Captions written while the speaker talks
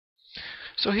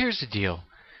So here's the deal.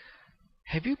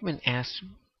 Have you been asked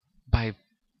by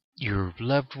your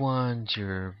loved ones,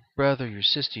 your brother, your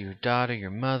sister, your daughter,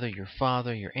 your mother, your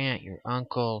father, your aunt, your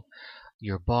uncle,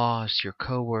 your boss, your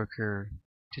coworker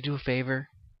to do a favor,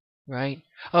 right?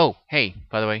 Oh, hey,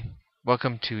 by the way,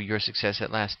 welcome to Your Success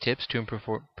at Last Tips to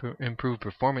Improve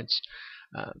Performance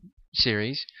uh,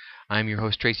 series. I'm your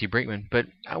host, Tracy Brinkman, but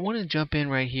I want to jump in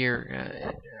right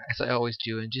here, as I always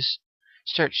do, and just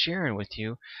start sharing with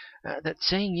you that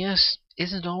saying yes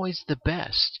isn't always the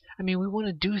best. I mean, we want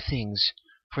to do things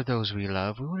for those we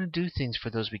love. We want to do things for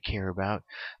those we care about.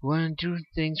 We want to do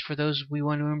things for those we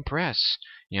want to impress.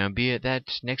 Be it that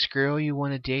next girl you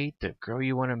want to date, the girl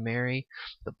you want to marry,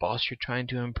 the boss you're trying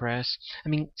to impress. I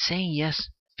mean, saying yes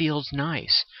feels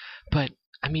nice, but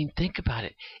I mean, think about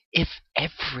it. If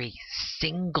every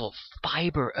single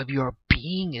fiber of your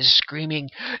being is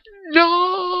screaming,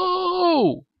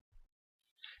 no!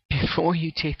 Before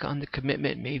you take on the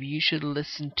commitment, maybe you should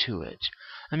listen to it.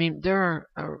 I mean, are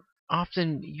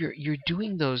often you're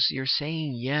doing those, you're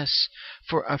saying yes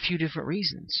for a few different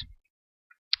reasons.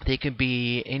 They could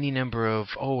be any number of,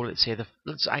 let's say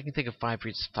I can think of 5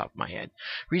 reasons off the top of my head.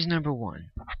 Reason number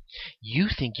one: you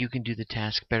think you can do the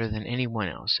task better than anyone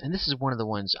else, and this is one of the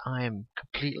ones I am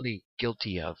completely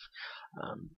guilty of.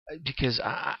 Because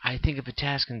I think of a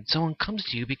task and someone comes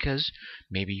to you because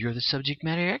maybe you're the subject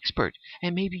matter expert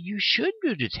and maybe you should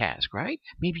do the task, right?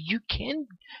 Maybe you can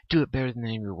do it better than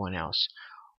anyone else.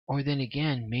 Or then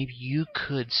again, maybe you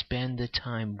could spend the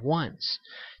time once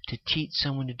to teach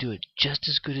someone to do it just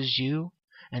as good as you,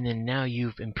 and then now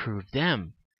you've improved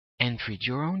them and freed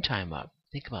your own time up.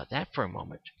 Think about that for a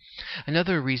moment.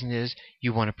 Another reason is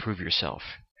you want to prove yourself.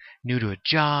 New to a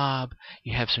job,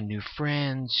 you have some new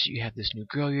friends, you have this new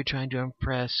girl you're trying to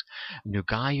impress, a new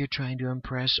guy you're trying to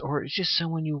impress, or it's just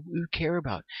someone you care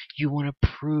about. You want to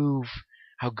prove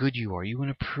how good you are. You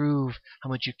want to prove how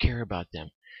much you care about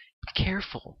them. Be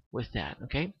careful with that,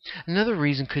 okay? Another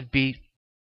reason could be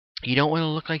you don't want to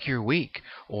look like you're weak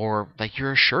or like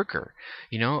you're a shirker.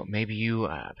 Maybe you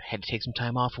had to take some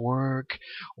time off work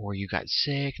or you got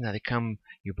sick. Now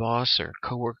your boss or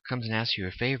coworker comes and asks you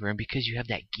a favor, and because you have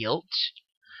that guilt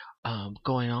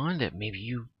going on, that maybe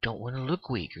you don't want to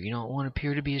look weak or you don't want to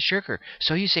appear to be a shirker.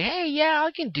 So you say, hey, yeah, I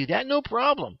can do that, no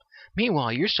problem.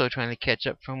 Meanwhile, you're still trying to catch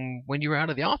up from when you were out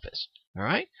of the office. All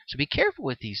right? So be careful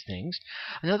with these things.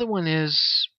 Another one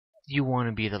is you want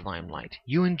to be the limelight.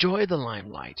 You enjoy the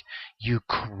limelight. You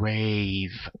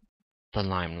crave the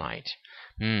limelight.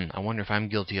 I wonder if I'm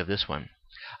guilty of this one.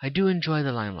 I do enjoy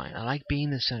the limelight. I like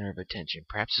being the center of attention.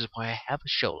 Perhaps this is why I have a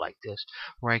show like this,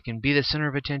 where I can be the center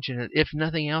of attention, if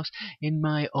nothing else, in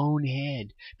my own head,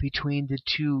 between the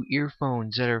two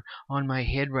earphones that are on my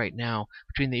head right now,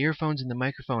 between the earphones and the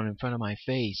microphone in front of my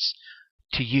face.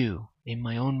 To you, in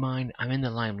my own mind, I'm in the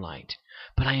limelight.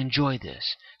 But I enjoy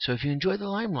this. So if you enjoy the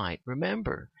limelight,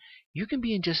 remember, you can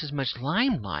be in just as much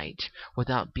limelight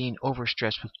without being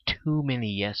overstressed with too many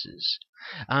yeses.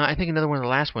 I think another one of the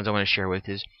last ones I want to share with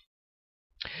is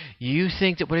you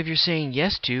think that whatever you're saying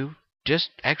yes to just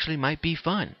actually might be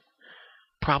fun.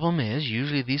 Problem is,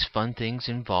 usually these fun things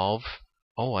involve,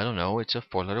 I don't know, it's a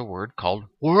 4-letter word called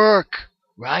work,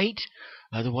 right?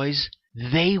 Otherwise,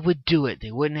 they would do it.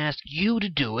 They wouldn't ask you to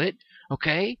do it,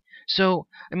 okay? So,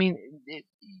 I mean,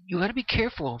 you got to be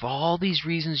careful of all these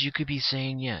reasons you could be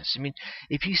saying yes. I mean,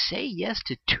 if you say yes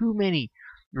to too many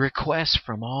requests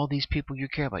from all these people you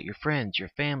care about, your friends, your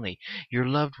family, your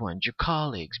loved ones, your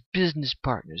colleagues, business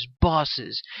partners,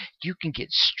 bosses, you can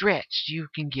get stretched, you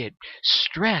can get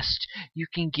stressed, you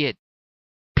can get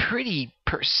pretty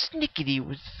persnickety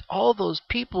with all those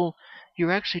people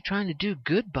you're actually trying to do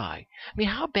good by. I mean,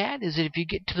 how bad is it if you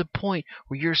get to the point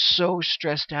where you're so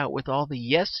stressed out with all the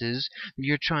yeses that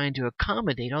you're trying to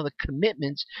accommodate, all the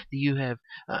commitments that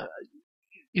uh,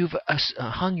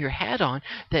 hung your hat on,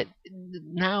 that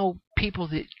now people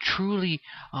that truly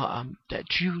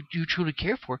that you truly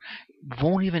care for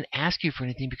won't even ask you for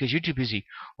anything because you're too busy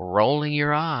rolling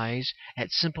your eyes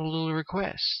at simple little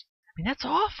requests. I mean, that's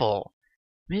awful.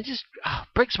 I mean, it just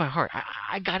breaks my heart.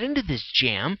 I got into this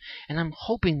jam, and I'm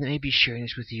hoping that maybe sharing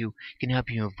this with you can help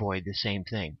you avoid the same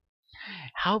thing.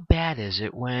 How bad is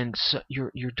it when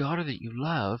your daughter that you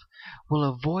love will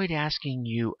avoid asking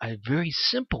you a very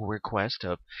simple request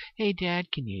of, "Hey,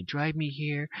 Dad, can you drive me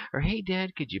here?" or "Hey,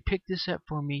 Dad, could you pick this up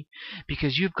for me?"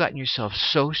 because you've gotten yourself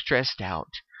so stressed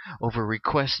out over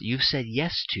requests that you've said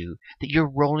yes to that you're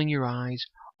rolling your eyes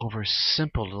over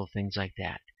simple little things like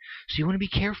that. So you want to be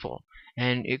careful.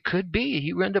 And it could be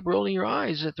you end up rolling your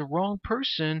eyes at the wrong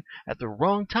person at the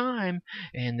wrong time,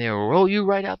 and they'll roll you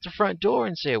right out the front door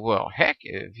and say, well, heck,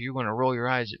 if you're going to roll your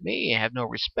eyes at me and have no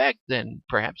respect, then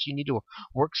perhaps you need to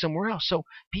work somewhere else. So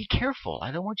be careful.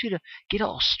 I don't want you to get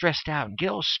all stressed out and get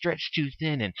all stretched too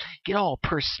thin and get all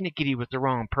persnickety with the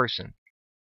wrong person.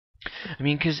 I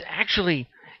mean, because actually,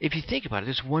 if you think about it,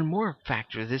 there's one more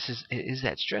factor. This is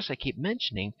that stress I keep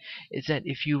mentioning, is that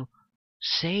if you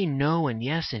say no and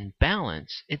yes in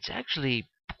balance, it's actually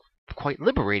quite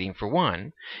liberating. For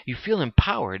one, you feel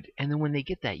empowered, and then when they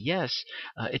get that yes,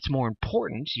 it's more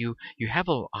important. You have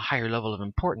a higher level of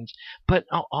importance. But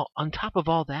on top of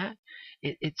all that,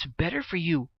 it's better for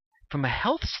you from a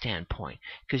health standpoint,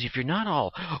 because if you're not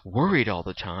all worried all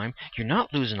the time, you're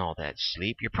not losing all that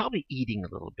sleep, you're probably eating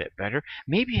a little bit better,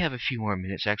 maybe you have a few more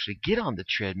minutes to actually get on the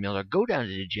treadmill or go down to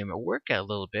the gym or work out a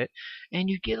little bit, and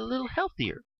you get a little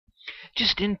healthier.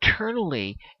 Just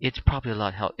internally, it's probably a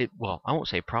lot well, I won't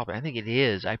say probably. I think it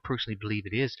is. I personally believe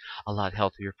it is a lot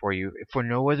healthier for you, for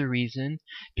no other reason,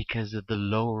 because of the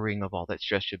lowering of all that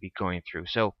stress you'll be going through.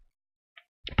 So,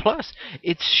 plus,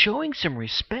 it's showing some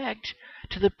respect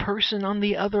to the person on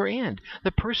the other end,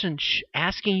 the person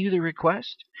asking you the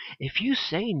request. If you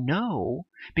say no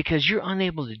because you're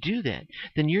unable to do that,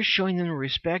 then you're showing them the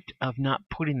respect of not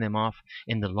putting them off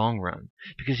in the long run.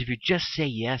 Because if you just say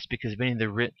yes because of any of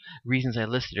the reasons I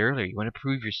listed earlier, you want to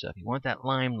prove yourself, you want that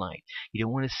limelight, you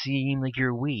don't want to seem like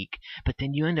you're weak, but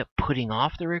then you end up putting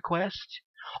off the request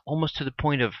almost to the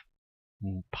point of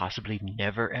possibly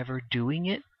never ever doing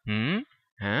it.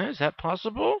 Is that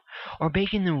possible? Or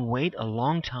making them wait a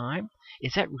long time?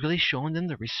 Is that really showing them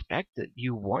the respect that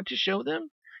you want to show them?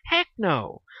 Heck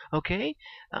no. Okay?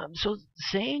 So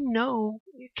saying no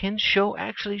can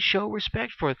actually show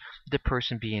respect for the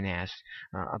person being asked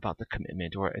about the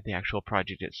commitment or the actual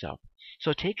project itself.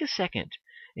 So take a second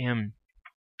and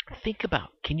think about,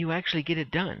 can you actually get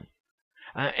it done?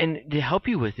 And to help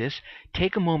you with this,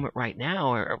 take a moment right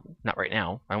now, or not right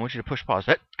now. I want you to push pause.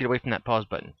 Get away from that pause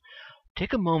button.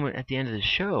 Take a moment at the end of the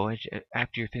show,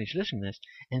 after you're finished listening to this,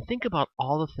 and think about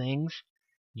all the things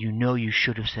you know you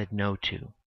should have said no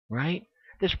to, right?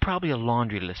 There's probably a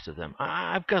laundry list of them.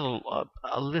 I've got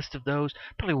a list of those,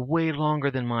 probably way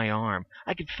longer than my arm.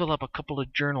 I could fill up a couple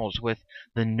of journals with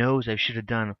the no's I should have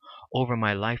done over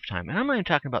my lifetime. And I'm not even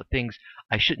talking about things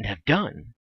I shouldn't have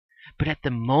done. But at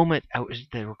the moment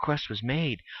the request was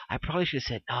made, I probably should have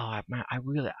said, "Oh,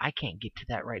 I can't get to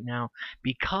that right now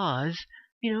because,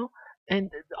 you know,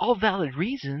 and all valid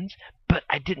reasons, but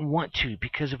I didn't want to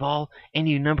because of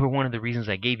any number one of the reasons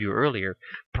I gave you earlier.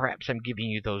 Perhaps I'm giving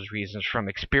you those reasons from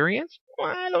experience. Well,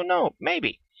 I don't know,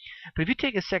 maybe. But if you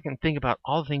take a second and think about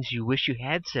all the things you wish you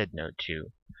had said no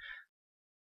to,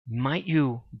 might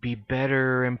you be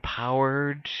better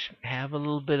empowered, have a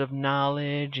little bit of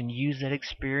knowledge, and use that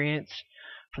experience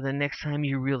for the next time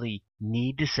you really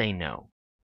need to say no?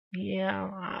 Yeah,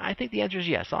 I think the answer is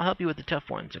yes. I'll help you with the tough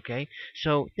ones, okay?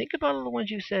 So think about all the ones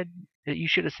you said that you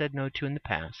should have said no to in the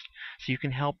past, so you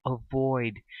can help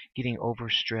avoid getting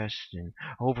overstressed and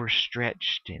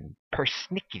overstretched and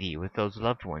persnickety with those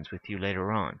loved ones with you later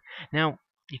on. Now,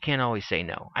 you can't always say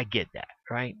no. I get that,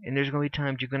 right? And there's going to be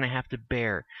times you're going to have to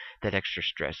bear that extra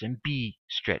stress and be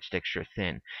stretched extra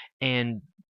thin and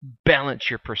balance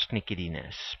your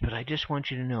persnicketyness. But I just want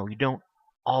you to know you don't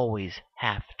always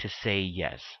have to say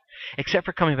yes, except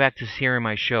for coming back to hearing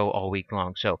my show all week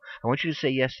long. So I want you to say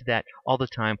yes to that all the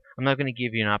time. I'm not going to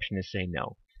give you an option to say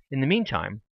no. In the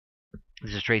meantime,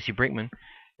 this is Tracy Brinkman.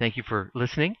 Thank you for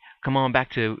listening. Come on back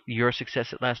to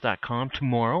yoursuccessatlast.com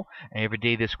tomorrow and every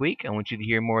day this week. I want you to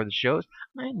hear more of the shows.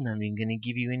 I'm not even going to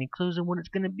give you any clues on what it's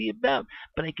going to be about,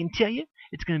 but I can tell you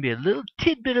it's going to be a little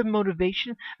tidbit of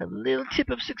motivation, a little tip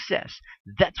of success.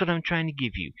 That's what I'm trying to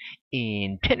give you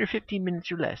in 10 or 15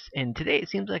 minutes or less. And today it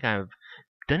seems like I've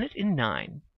done it in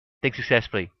 9. Think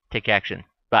successfully. Take action.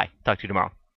 Bye. Talk to you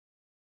tomorrow.